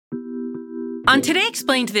On Today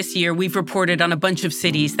Explained this year, we've reported on a bunch of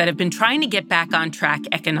cities that have been trying to get back on track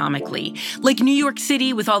economically, like New York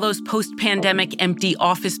City with all those post-pandemic empty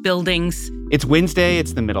office buildings. It's Wednesday,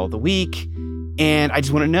 it's the middle of the week, and I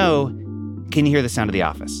just want to know, can you hear the sound of the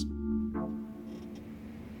office?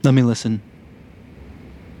 Let me listen.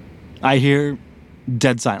 I hear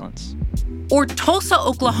dead silence. Or Tulsa,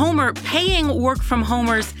 Oklahoma, paying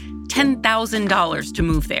work-from-homers $10,000 to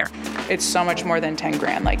move there. It's so much more than 10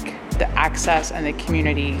 grand, like the access and the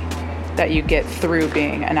community that you get through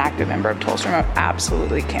being an active member of Tulsa Remote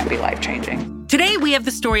absolutely can be life-changing. Today, we have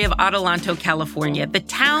the story of Adelanto, California, the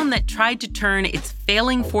town that tried to turn its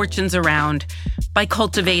failing fortunes around by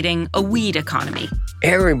cultivating a weed economy.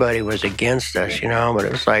 Everybody was against us, but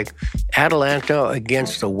it was like Adelanto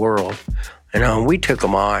against the world. And we took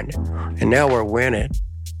them on, and now we're winning.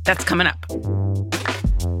 That's coming up.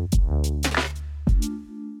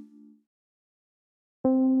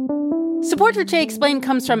 Support for Today Explained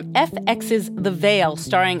comes from FX's The Veil,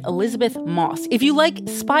 starring Elizabeth Moss. If you like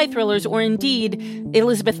spy thrillers or indeed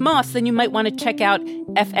Elizabeth Moss, then you might want to check out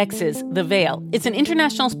FX's The Veil. It's an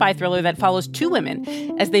international spy thriller that follows two women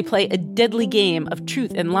as they play a deadly game of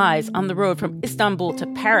truth and lies on the road from Istanbul to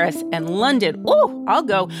Paris and London. Oh, I'll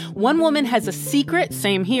go. One woman has a secret,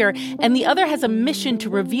 same here, and the other has a mission to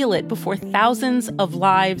reveal it before thousands of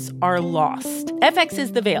lives are lost.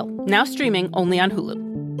 FX's The Veil, now streaming only on Hulu.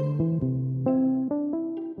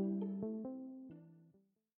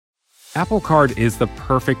 Apple Card is the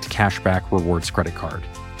perfect cashback rewards credit card.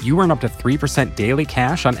 You earn up to 3% daily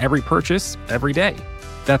cash on every purchase every day.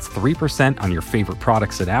 That's 3% on your favorite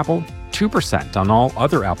products at Apple, 2% on all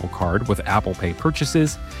other Apple Card with Apple Pay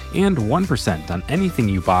purchases, and 1% on anything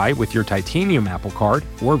you buy with your titanium Apple Card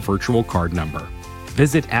or virtual card number.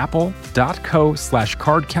 Visit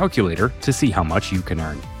apple.co/card calculator to see how much you can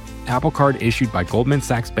earn. Apple Card issued by Goldman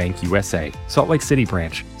Sachs Bank USA, Salt Lake City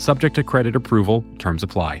branch, subject to credit approval, terms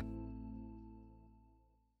apply.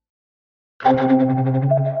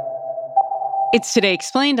 It's Today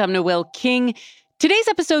Explained. I'm Noelle King. Today's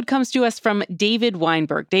episode comes to us from David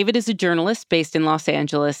Weinberg. David is a journalist based in Los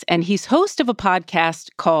Angeles, and he's host of a podcast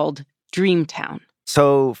called Dreamtown.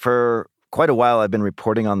 So for quite a while, I've been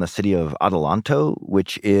reporting on the city of Adelanto,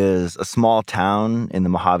 which is a small town in the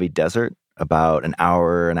Mojave Desert, about an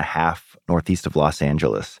hour and a half northeast of Los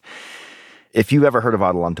Angeles. If you've ever heard of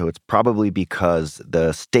Adelanto, it's probably because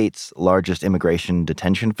the state's largest immigration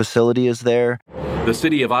detention facility is there. The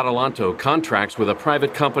city of Adelanto contracts with a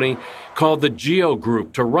private company called the Geo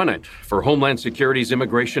Group to run it for Homeland Security's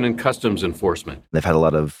Immigration and Customs Enforcement. They've had a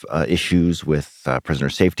lot of issues with prisoner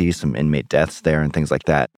safety, some inmate deaths there and things like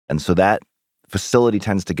that. And so that facility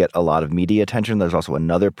tends to get a lot of media attention. There's also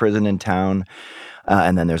another prison in town.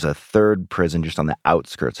 And then there's a third prison just on the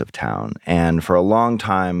outskirts of town. And for a long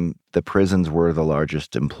time, the prisons were the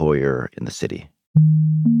largest employer in the city.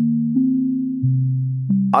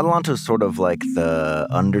 Adelanto is sort of like the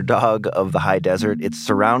underdog of the high desert. It's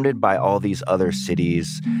surrounded by all these other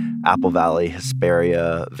cities, Apple Valley,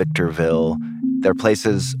 Hesperia, Victorville. They're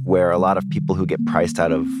places where a lot of people who get priced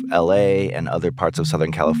out of LA and other parts of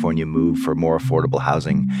Southern California move for more affordable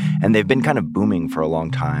housing. And they've been kind of booming for a long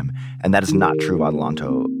time. And that is not true of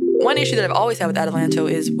Adelanto. One issue that I've always had with Adelanto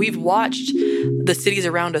is we've watched the cities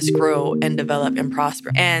around us grow and develop and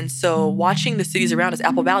prosper. And so watching the cities around us,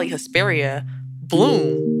 Apple Valley, Hesperia,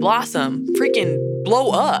 bloom, blossom, freaking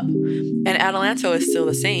blow up. And Adelanto is still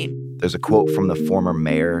the same. There's a quote from the former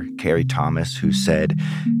mayor, Carrie Thomas, who said,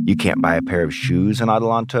 "You can't buy a pair of shoes in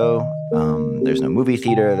Adelanto. There's no movie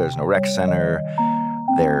theater. There's no rec center.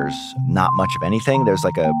 There's not much of anything. There's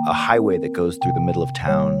like a highway that goes through the middle of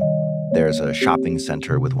town. There's a shopping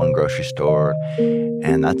center with one grocery store,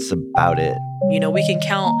 and that's about it." We can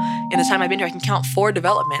count, in the time I've been here, I can count 4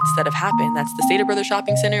 developments that have happened. That's the Stater Brothers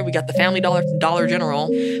Shopping Center, we got the Family Dollar, Dollar General,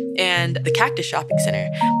 and the Cactus Shopping Center.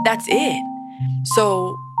 That's it.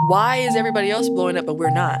 So why is everybody else blowing up, but we're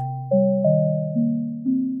not?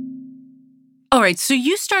 All right, so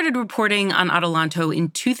you started reporting on Adelanto in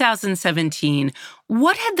 2017.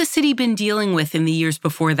 What had the city been dealing with in the years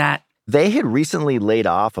before that? They had recently laid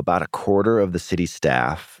off about a quarter of the city's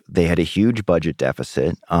staff. They had a huge budget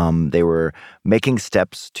deficit. They were making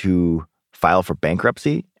steps to file for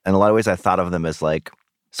bankruptcy. In a lot of ways, I thought of them as like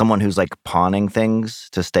someone who's like pawning things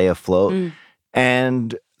to stay afloat.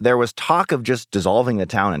 And there was talk of just dissolving the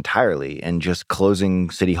town entirely and just closing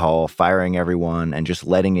City Hall, firing everyone, and just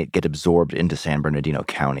letting it get absorbed into San Bernardino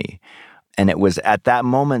County. And it was at that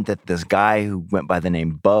moment that this guy who went by the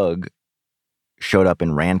name Bug showed up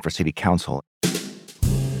and ran for city council.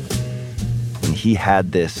 And he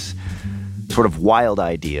had this sort of wild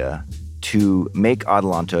idea to make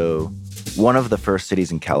Adelanto one of the first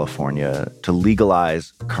cities in California to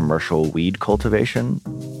legalize commercial weed cultivation.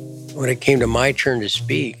 When it came to my turn to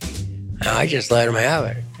speak, I just let them have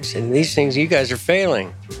it. I said, these things, you guys are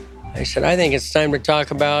failing. I said, I think it's time to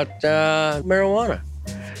talk about marijuana.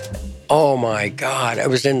 Oh, my God. I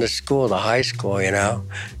was in the school, the high school, and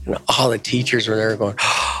all the teachers were there going,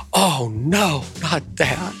 oh, no, not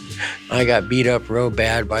that. I got beat up real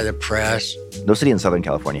bad by the press. No city in Southern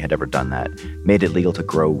California had ever done that, made it legal to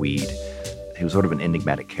grow weed. He was sort of an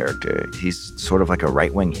enigmatic character. He's sort of like a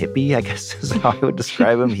right-wing hippie, I guess is how I would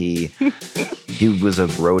describe him. He was a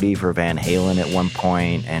roadie for Van Halen at one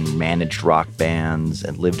point and managed rock bands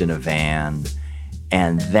and lived in a van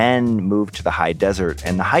and then moved to the high desert.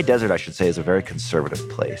 And the high desert, I should say, is a very conservative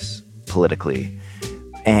place politically.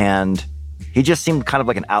 And he just seemed kind of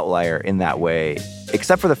like an outlier in that way,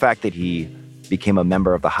 except for the fact that he became a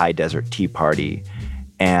member of the High Desert Tea Party.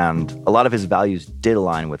 And a lot of his values did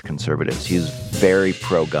align with conservatives. He was very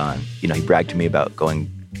pro-gun. He bragged to me about going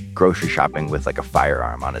grocery shopping with like a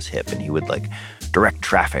firearm on his hip, and he would like direct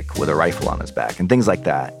traffic with a rifle on his back and things like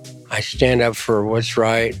that. I stand up for what's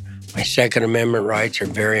right. My Second Amendment rights are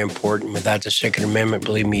very important. Without the Second Amendment,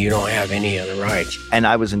 believe me, you don't have any other rights. And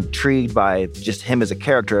I was intrigued by just him as a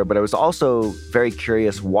character, but I was also very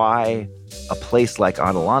curious why a place like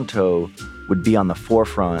Adelanto would be on the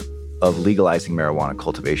forefront of legalizing marijuana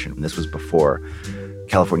cultivation. And this was before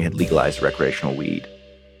California had legalized recreational weed.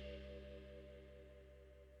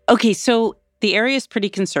 Okay, so the area is pretty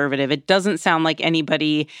conservative. It doesn't sound like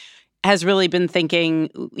anybody has really been thinking,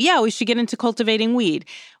 yeah, we should get into cultivating weed.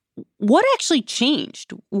 What actually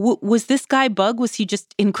changed? Was this guy Bug? Was he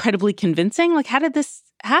just incredibly convincing? Like, how did this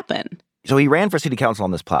happen? So he ran for city council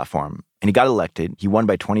on this platform, and he got elected. He won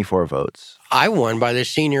by 24 votes. I won by the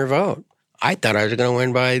senior vote. I thought I was going to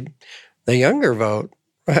win by the younger vote.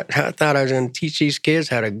 I thought I was going to teach these kids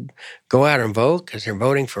how to go out and vote because they're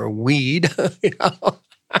voting for weed,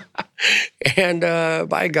 And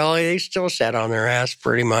by golly, they still sat on their ass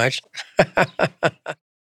pretty much.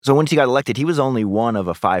 So once he got elected, he was only one of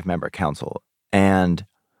a 5-member council. And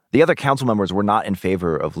the other council members were not in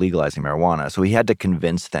favor of legalizing marijuana. So he had to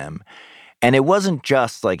convince them. And it wasn't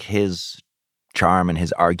just like his charm and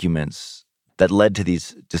his arguments that led to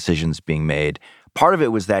these decisions being made. Part of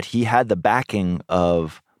it was that he had the backing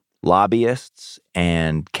of lobbyists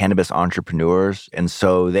and cannabis entrepreneurs, and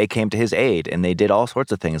so they came to his aid, and they did all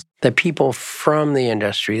sorts of things. The people from the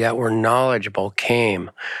industry that were knowledgeable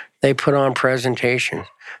came. They put on presentations.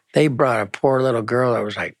 They brought a poor little girl that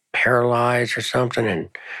was like paralyzed or something and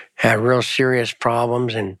had real serious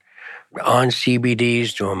problems, and on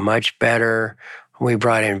CBDs doing much better. We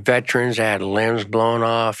brought in veterans that had limbs blown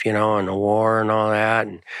off, in the war and all that.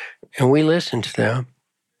 And we listened to them.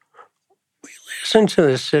 We listened to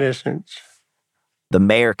the citizens. The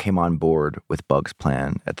mayor came on board with Bug's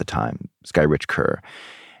plan at the time, this guy Rich Kerr.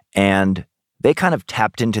 And they kind of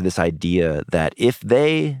tapped into this idea that if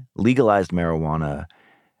they legalized marijuana,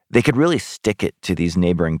 they could really stick it to these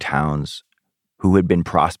neighboring towns who had been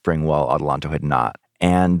prospering while Adelanto had not.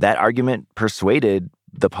 And that argument persuaded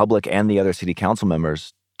the public and the other city council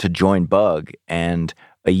members to join Bug. And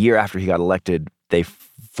a year after he got elected, they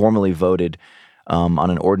formally voted on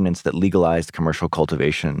an ordinance that legalized commercial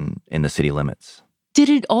cultivation in the city limits. Did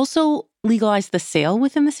it also legalize the sale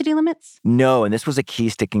within the city limits? No, and this was a key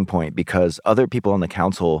sticking point because other people on the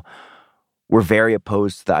council were very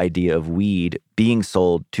opposed to the idea of weed being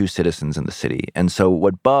sold to citizens in the city. And so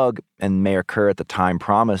what Bug and Mayor Kerr at the time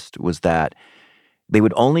promised was that they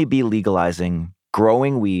would only be legalizing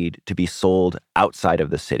growing weed to be sold outside of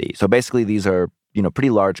the city. So basically these are, pretty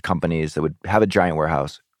large companies that would have a giant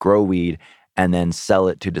warehouse, grow weed, and then sell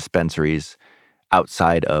it to dispensaries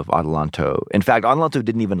outside of Adelanto. In fact, Adelanto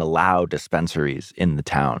didn't even allow dispensaries in the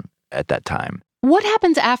town at that time. What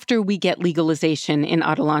happens after we get legalization in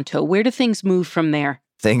Adelanto? Where do things move from there?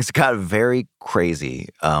 Things got very crazy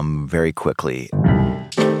very quickly.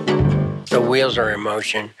 The wheels are in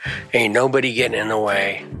motion. Ain't nobody getting in the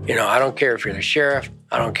way. I don't care if you're the sheriff.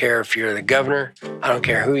 I don't care if you're the governor. I don't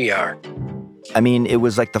care who you are. I mean, it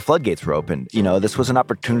was like the floodgates were open. This was an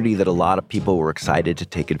opportunity that a lot of people were excited to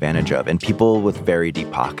take advantage of, and people with very deep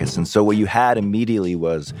pockets. And so what you had immediately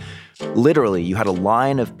was, literally, you had a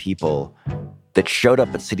line of people that showed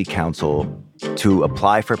up at city council to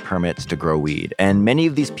apply for permits to grow weed. And many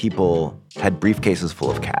of these people had briefcases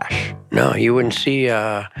full of cash. No, you wouldn't see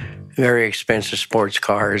very expensive sports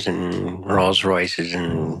cars and Rolls Royces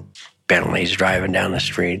and Bentleys driving down the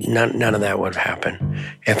street. None of that would have happened.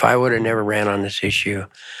 If I would have never ran on this issue,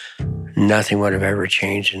 nothing would have ever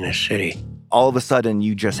changed in this city. All of a sudden,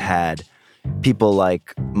 you just had People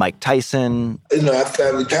like Mike Tyson. After I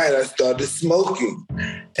retired, I started smoking.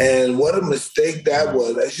 And what a mistake that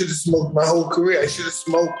was. I should have smoked my whole career. I should have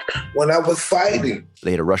smoked when I was fighting.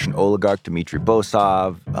 They had a Russian oligarch, Dmitry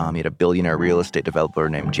Bosov. You had a billionaire real estate developer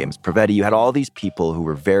named James Pravety. You had all these people who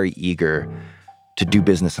were very eager to do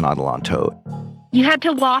business in Adelanto. You had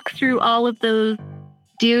to walk through all of those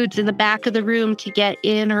dudes in the back of the room to get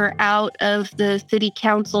in or out of the city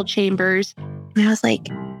council chambers. And I was like,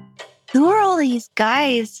 who are all these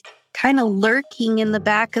guys kind of lurking in the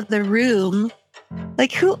back of the room?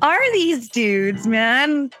 Like, who are these dudes,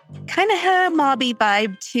 man? Kind of had a mobby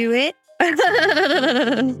vibe to it.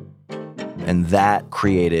 And that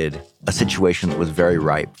created a situation that was very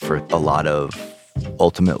ripe for a lot of,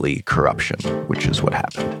 ultimately, corruption, which is what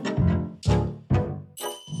happened.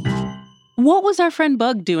 What was our friend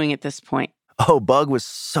Bug doing at this point? Oh, Bug was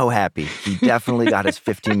so happy. He definitely got his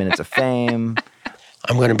 15 minutes of fame.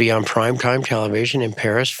 I'm going to be on primetime television in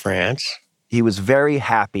Paris, France. He was very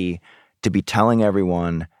happy to be telling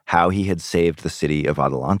everyone how he had saved the city of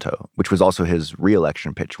Adelanto, which was also his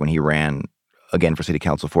re-election pitch when he ran again for city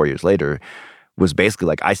council 4 years later, was basically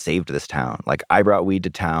like, I saved this town. Like, I brought weed to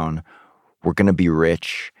town. We're going to be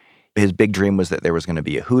rich. His big dream was that there was going to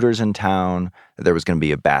be a Hooters in town, that there was going to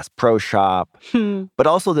be a Bass Pro Shop, but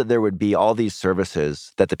also that there would be all these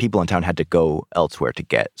services that the people in town had to go elsewhere to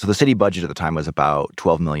get. So the city budget at the time was about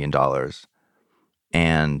 $12 million.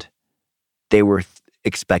 And they were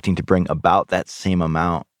expecting to bring about that same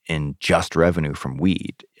amount in just revenue from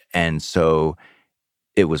weed. And so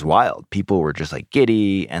it was wild. People were just like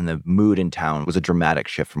giddy, and the mood in town was a dramatic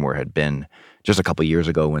shift from where it had been just a couple years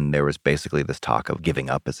ago when there was basically this talk of giving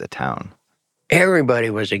up as a town. Everybody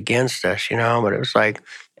was against us, but it was like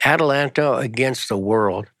Adelanto against the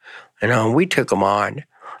world. And we took them on,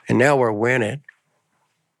 and now we're winning.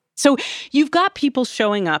 So you've got people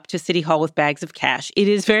showing up to City Hall with bags of cash. It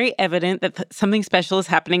is very evident that something special is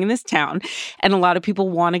happening in this town, and a lot of people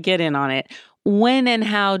want to get in on it. When and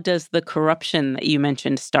how does the corruption that you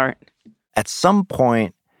mentioned start? At some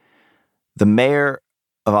point, the mayor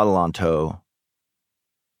of Adelanto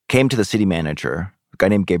came to the city manager, a guy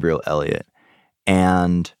named Gabriel Elliott,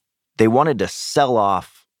 and they wanted to sell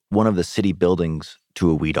off one of the city buildings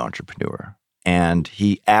to a weed entrepreneur. And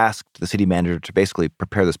he asked the city manager to basically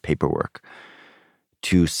prepare this paperwork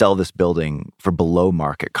to sell this building for below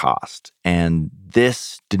market cost. And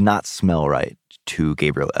this did not smell right to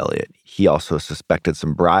Gabriel Elliott. He also suspected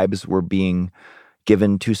some bribes were being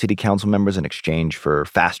given to city council members in exchange for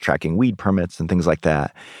fast-tracking weed permits and things like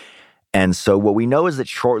that. And so what we know is that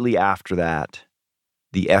shortly after that,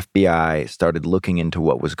 the FBI started looking into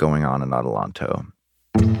what was going on in Adelanto.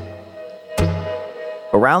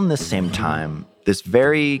 Around this same time, this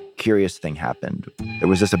very curious thing happened. There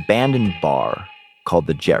was this abandoned bar called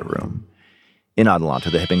the Jet Room in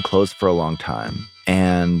Adelanto that had been closed for a long time.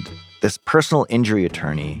 And this personal injury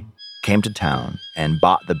attorney came to town and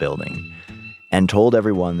bought the building and told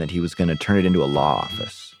everyone that he was going to turn it into a law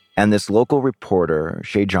office. And this local reporter,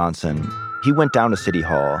 Shay Johnson, he went down to City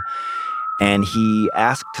Hall and he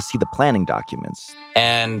asked to see the planning documents.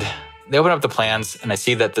 And they open up the plans, and I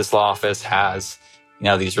see that this law office has,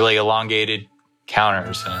 these really elongated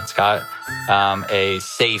counters, and it's got a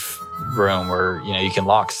safe room where, you can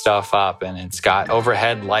lock stuff up, and it's got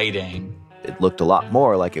overhead lighting. It looked a lot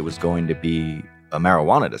more like it was going to be a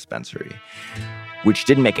marijuana dispensary, which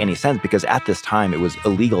didn't make any sense because at this time it was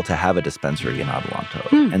illegal to have a dispensary in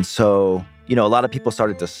Adelanto. And so, a lot of people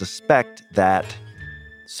started to suspect that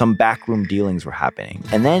some backroom dealings were happening.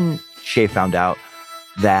 And then Shay found out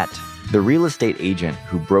that the real estate agent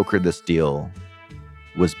who brokered this deal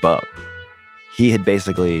was Bug. He had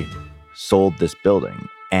basically sold this building.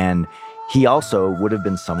 And he also would have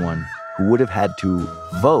been someone who would have had to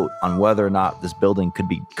vote on whether or not this building could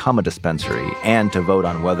become a dispensary and to vote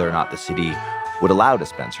on whether or not the city would allow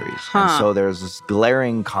dispensaries. And so there's this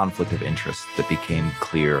glaring conflict of interest that became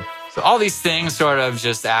clear. So all these things sort of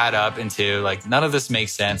just add up into, none of this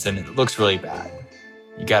makes sense, and it looks really bad.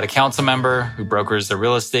 You got a council member who brokers a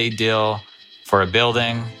real estate deal for a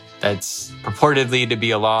building that's purportedly to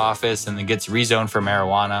be a law office and then gets rezoned for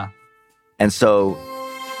marijuana. And so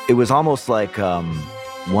it was almost like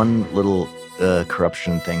one little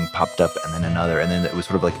corruption thing popped up and then another. And then it was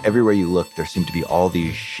sort of like everywhere you looked, there seemed to be all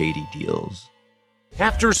these shady deals.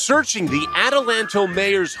 After searching the Adelanto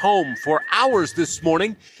mayor's home for hours this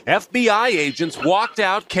morning, FBI agents walked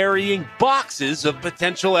out carrying boxes of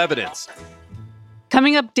potential evidence.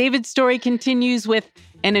 Coming up, David's story continues with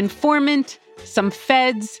an informant, some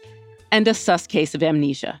feds, and a sus case of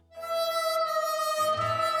amnesia.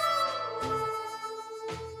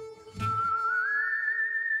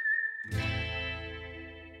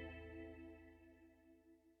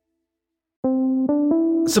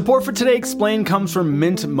 Support for Today Explained comes from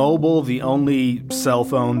Mint Mobile, the only cell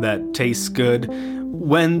phone that tastes good.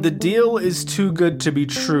 When the deal is too good to be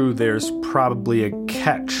true, there's probably a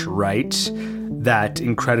catch, right? That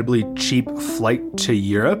incredibly cheap flight to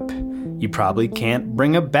Europe? You probably can't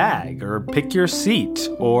bring a bag or pick your seat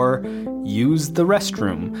or use the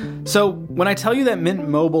restroom. So when I tell you that Mint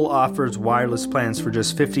Mobile offers wireless plans for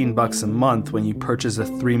just $15 a month when you purchase a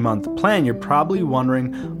 3-month plan, you're probably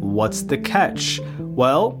wondering, what's the catch?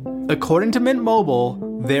 Well, according to Mint Mobile,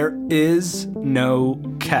 there is no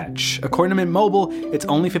catch. According to Mint Mobile, it's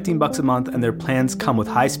only $15 a month, and their plans come with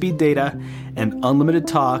high-speed data and unlimited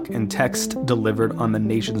talk and text delivered on the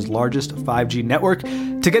nation's largest 5G network.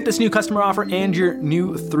 To get this new customer offer and your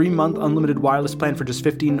new 3-month unlimited wireless plan for just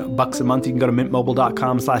 $15 a month, you can go to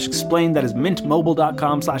mintmobile.com/explain. That is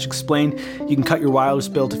mintmobile.com/explain. You can cut your wireless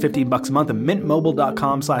bill to $15 a month at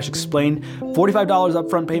mintmobile.com/explain. $45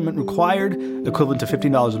 upfront payment required, equivalent to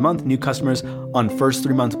 $15 a month. New customers on first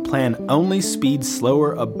 3-month plan only. Speed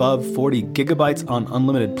slower above 40 gigabytes on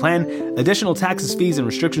unlimited plan. Additional taxes, fees, and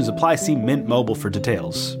restrictions apply. See Mint Mobile for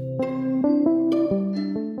details.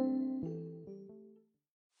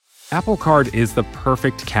 Apple Card is the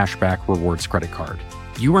perfect cashback rewards credit card.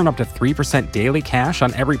 You earn up to 3% daily cash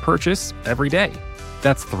on every purchase every day.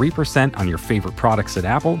 That's 3% on your favorite products at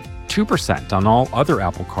Apple, 2% on all other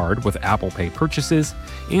Apple Card with Apple Pay purchases,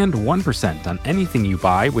 and 1% on anything you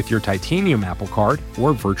buy with your titanium Apple Card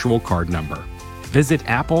or virtual card number. Visit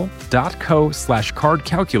apple.co/card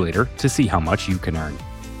calculator to see how much you can earn.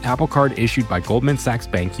 Apple Card issued by Goldman Sachs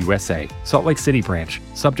Bank USA, Salt Lake City branch,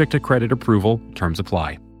 subject to credit approval, terms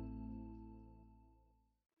apply.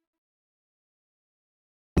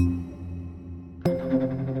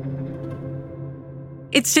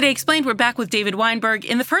 It's Today Explained. We're back with David Weinberg.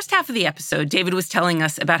 In the first half of the episode, David was telling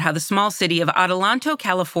us about how the small city of Adelanto,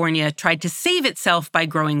 California, tried to save itself by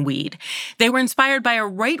growing weed. They were inspired by a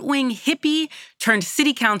right-wing hippie turned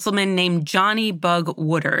city councilman named Johnny Bug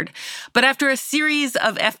Woodard. But after a series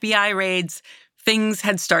of FBI raids, things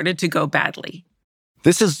had started to go badly.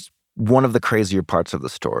 This is one of the crazier parts of the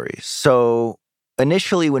story. So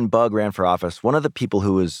initially, when Bug ran for office, one of the people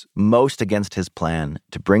who was most against his plan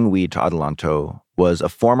to bring weed to Adelanto was a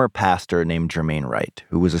former pastor named Jermaine Wright,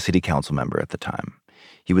 who was a city council member at the time.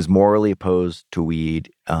 He was morally opposed to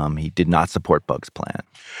weed. He did not support Bug's plan.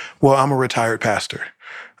 Well, I'm a retired pastor.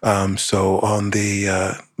 So on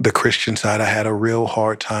the Christian side, I had a real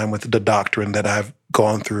hard time with the doctrine that I've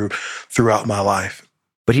gone throughout my life.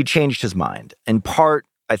 But he changed his mind. In part,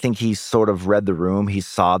 I think he sort of read the room. He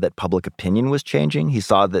saw that public opinion was changing. He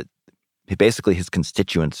saw that basically his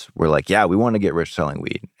constituents were like, yeah, we want to get rich selling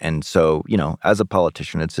weed. And so, as a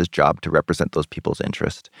politician, it's his job to represent those people's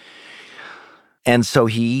interest. And so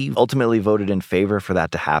he ultimately voted in favor for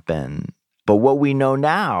that to happen. But what we know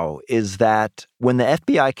now is that when the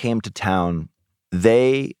FBI came to town,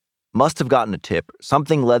 they must have gotten a tip.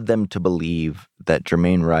 Something led them to believe that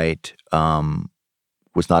Jermaine Wright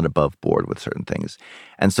was not above board with certain things.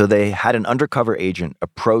 And so they had an undercover agent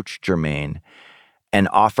approach Jermaine and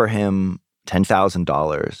offer him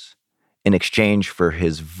 $10,000 in exchange for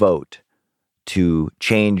his vote to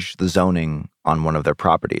change the zoning on one of their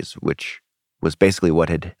properties, which was basically what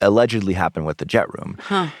had allegedly happened with the jet room.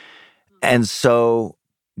 And so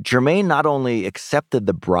Jermaine not only accepted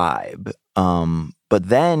the bribe, but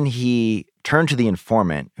then he turned to the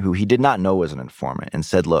informant, who he did not know was an informant, and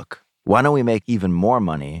said, look, why don't we make even more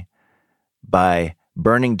money by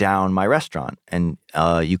burning down my restaurant? And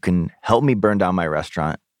you can help me burn down my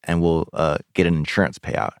restaurant and we'll get an insurance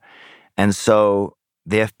payout. And so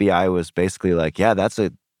the FBI was basically like, yeah, that's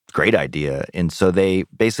a great idea. And so they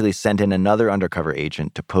basically sent in another undercover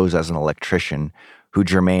agent to pose as an electrician who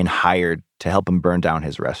Jermaine hired to help him burn down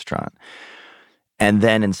his restaurant. And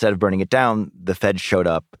then instead of burning it down, the feds showed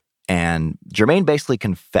up and Jermaine basically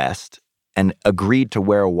confessed and agreed to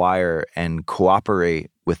wear a wire and cooperate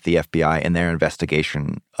with the FBI in their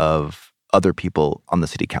investigation of other people on the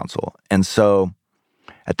city council. And so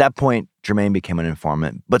at that point, Jermaine became an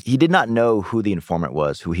informant, but he did not know who the informant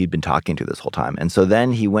was, who he'd been talking to this whole time. And so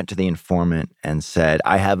then he went to the informant and said,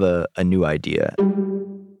 I have a new idea.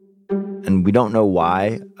 And we don't know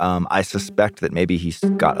why. I suspect that maybe he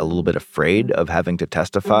got a little bit afraid of having to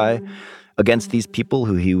testify against these people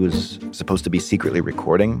who he was supposed to be secretly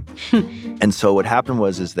recording. And so what happened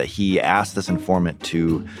was that he asked this informant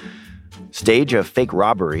to stage a fake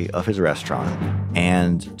robbery of his restaurant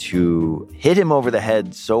and to hit him over the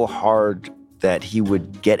head so hard that he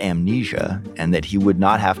would get amnesia and that he would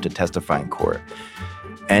not have to testify in court.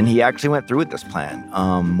 And he actually went through with this plan.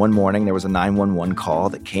 One morning, there was a 911 call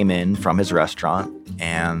that came in from his restaurant.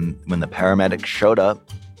 And when the paramedics showed up,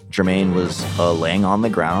 Jermaine was laying on the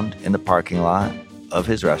ground in the parking lot of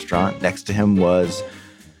his restaurant. Next to him was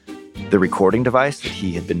the recording device that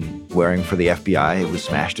he had been wearing for the FBI. It was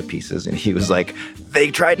smashed to pieces. And he was like,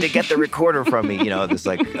 they tried to get the recorder from me, this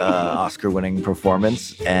like Oscar-winning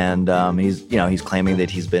performance. And he's claiming that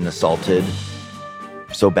he's been assaulted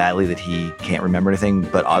so badly that he can't remember anything.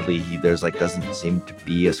 But oddly, doesn't seem to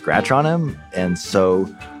be a scratch on him. And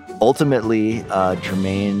so ultimately,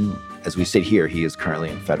 Jermaine, as we sit here, he is currently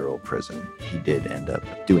in federal prison. He did end up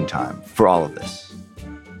doing time for all of this.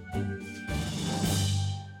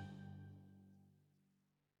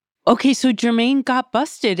 Okay, so Jermaine got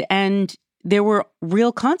busted and there were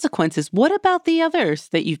real consequences. What about the others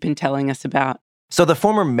that you've been telling us about? So the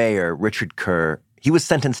former mayor, Richard Kerr, he was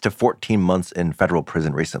sentenced to 14 months in federal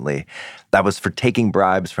prison recently. That was for taking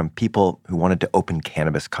bribes from people who wanted to open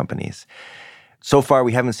cannabis companies. So far,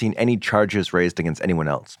 we haven't seen any charges raised against anyone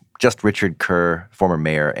else. Just Richard Kerr, former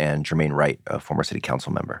mayor, and Jermaine Wright, a former city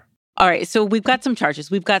council member. All right, so we've got some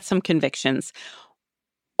charges. We've got some convictions.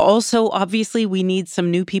 Also, obviously, we need some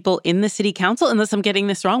new people in the city council, unless I'm getting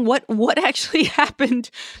this wrong. What actually happened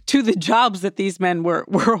to the jobs that these men were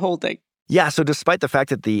holding? Yeah, so despite the fact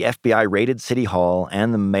that the FBI raided City Hall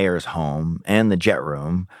and the mayor's home and the jet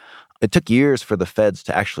room, it took years for the feds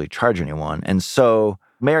to actually charge anyone. And so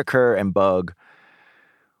Mayor Kerr and Bug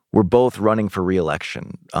were both running for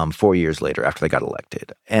re-election 4 years later after they got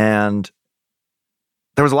elected. And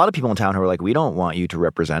there was a lot of people in town who were like, we don't want you to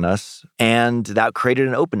represent us. And that created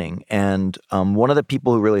an opening. And one of the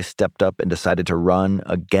people who really stepped up and decided to run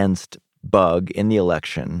against Bug in the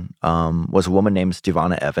election was a woman named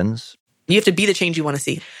Stevana Evans. You have to be the change you want to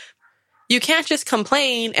see. You can't just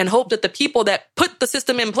complain and hope that the people that put the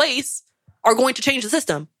system in place are going to change the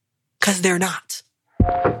system, because they're not.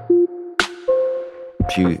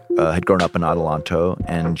 She had grown up in Adelanto,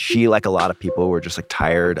 and she, like a lot of people, were just like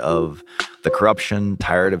tired of the corruption,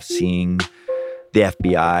 tired of seeing the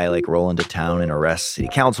FBI roll into town and arrest city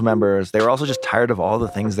council members. They were also just tired of all the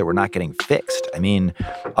things that were not getting fixed. I mean,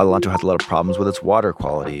 Adelanto has a lot of problems with its water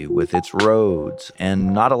quality, with its roads,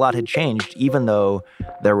 and not a lot had changed, even though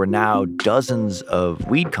there were now dozens of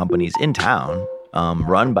weed companies in town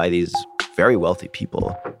run by these very wealthy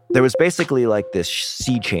people. There was basically this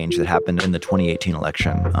sea change that happened in the 2018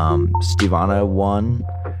 election. Stevana won,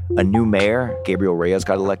 a new mayor, Gabriel Reyes,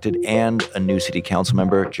 got elected, and a new city council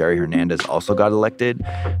member, Jerry Hernandez, also got elected.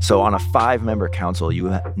 So on a 5-member council,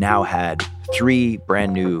 you now had 3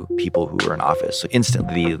 brand new people who were in office. So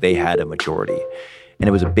instantly, they had a majority. And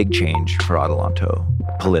it was a big change for Adelanto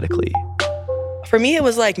politically. For me, it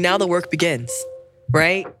was now the work begins,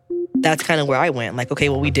 right? That's kind of where I went. Okay,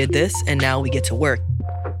 well, we did this, and now we get to work.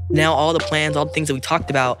 Now all the plans, all the things that we talked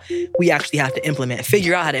about, we actually have to implement,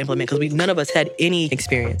 figure out how to implement, because none of us had any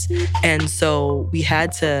experience. And so we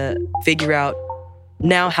had to figure out,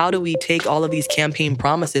 now how do we take all of these campaign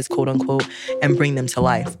promises, quote unquote, and bring them to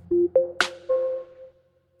life?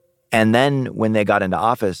 And then when they got into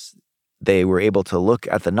office, they were able to look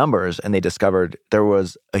at the numbers and they discovered there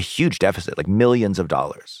was a huge deficit, millions of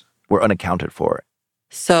dollars were unaccounted for.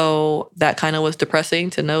 So that kind of was depressing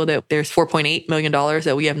to know that there's $4.8 million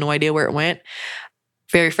that we have no idea where it went.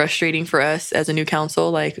 Very frustrating for us as a new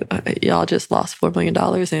council. Y'all just lost $4 million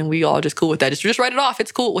and we all just cool with that. Just write it off.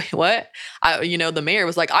 It's cool. Wait, what? The mayor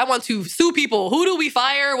was like, I want to sue people. Who do we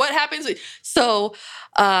fire? What happens? So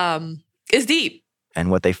it's deep.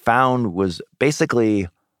 And what they found was basically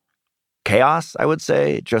chaos, I would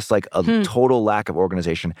say, just a total lack of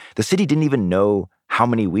organization. The city didn't even know how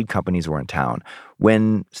many weed companies were in town.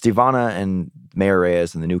 When Stevana and Mayor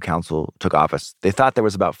Reyes and the new council took office, they thought there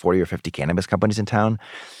was about 40 or 50 cannabis companies in town.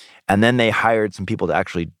 And then they hired some people to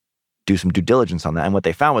actually do some due diligence on that. And what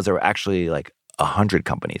they found was there were actually 100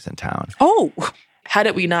 companies in town. Oh! How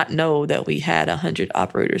did we not know that we had 100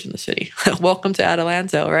 operators in the city? Welcome to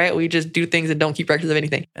Adelanto, right? We just do things and don't keep records of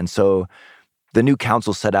anything. And so the new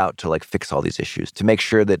council set out to fix all these issues, to make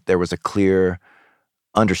sure that there was a clear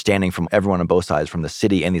understanding from everyone on both sides, from the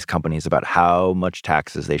city and these companies, about how much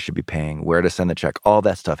taxes they should be paying, where to send the check. All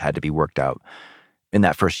that stuff had to be worked out in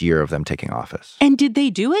that first year of them taking office. And did they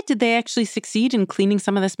do it? Did they actually succeed in cleaning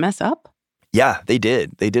some of this mess up? Yeah, they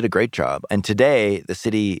did. They did a great job. And today, the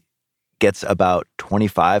city gets about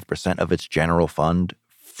 25% of its general fund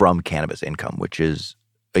from cannabis income, which is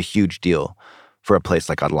a huge deal for a place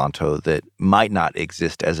like Adelanto that might not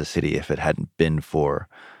exist as a city if it hadn't been for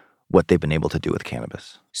what they've been able to do with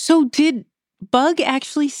cannabis. So did Bug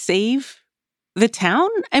actually save the town?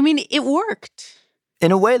 I mean, it worked.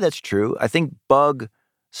 In a way, that's true. I think Bug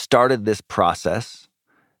started this process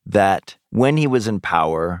that when he was in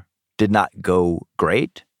power did not go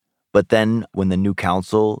great. But then when the new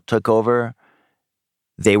council took over,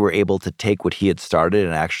 they were able to take what he had started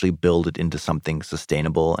and actually build it into something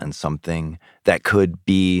sustainable and something that could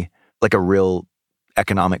be like a real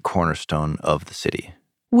economic cornerstone of the city.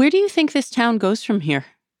 Where do you think this town goes from here?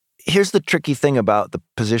 Here's the tricky thing about the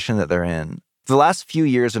position that they're in. The last few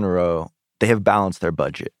years in a row, they have balanced their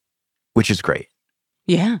budget, which is great.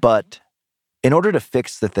 Yeah. But in order to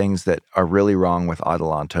fix the things that are really wrong with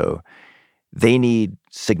Adelanto, they need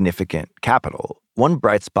significant capital. One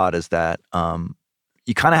bright spot is that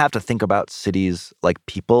you kind of have to think about cities like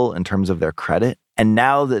people in terms of their credit. And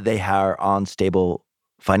now that they are on stable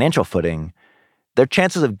financial footing, their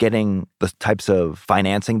chances of getting the types of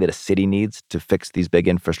financing that a city needs to fix these big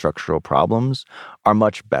infrastructural problems are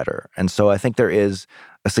much better. And so I think there is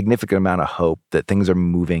a significant amount of hope that things are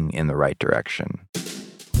moving in the right direction.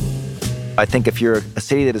 I think if you're a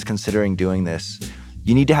city that is considering doing this,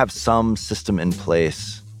 you need to have some system in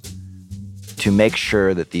place to make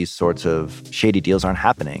sure that these sorts of shady deals aren't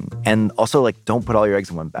happening. And also, like, don't put all your eggs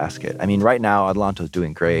in one basket. I mean, right now, Adelanto is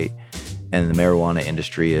doing great, and the marijuana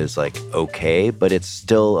industry is, like, okay, but it's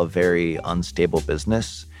still a very unstable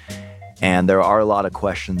business. And there are a lot of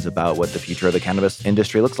questions about what the future of the cannabis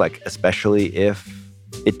industry looks like, especially if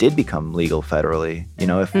it did become legal federally. You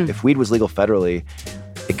know, if weed was legal federally,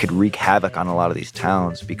 it could wreak havoc on a lot of these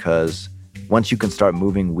towns, because once you can start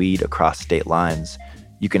moving weed across state lines,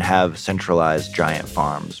 you can have centralized giant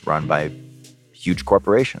farms run by huge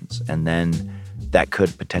corporations. And then that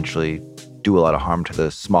could potentially do a lot of harm to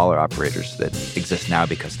the smaller operators that exist now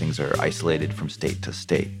because things are isolated from state to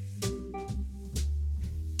state.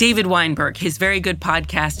 David Weinberg, his very good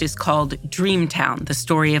podcast is called Dreamtown, The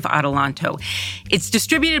Story of Adelanto. It's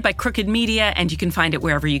distributed by Crooked Media, and you can find it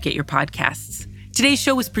wherever you get your podcasts. Today's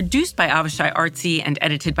show was produced by Avishai Artsy and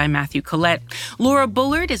edited by Matthew Collette. Laura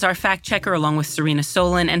Bullard is our fact-checker along with Serena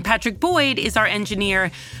Solin, and Patrick Boyd is our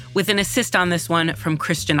engineer with an assist on this one from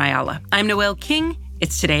Christian Ayala. I'm Noelle King.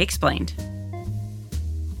 It's Today Explained.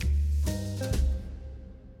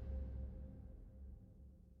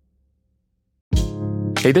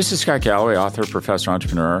 Hey, this is Scott Galloway, author, professor,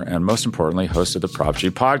 entrepreneur, and most importantly, host of the Prop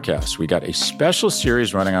G podcast. We got a special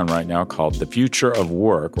series running on right now called The Future of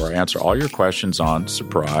Work, where I answer all your questions on,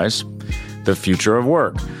 surprise, the future of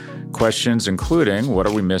work. Questions including, what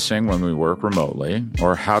are we missing when we work remotely?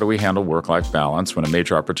 Or how do we handle work-life balance when a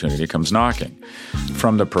major opportunity comes knocking?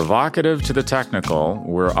 From the provocative to the technical,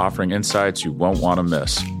 we're offering insights you won't want to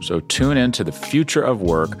miss. So tune in to The Future of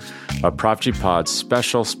Work, a Prop G Pod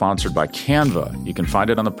special sponsored by Canva. You can find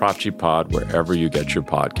it on the Prop G Pod wherever you get your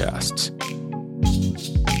podcasts.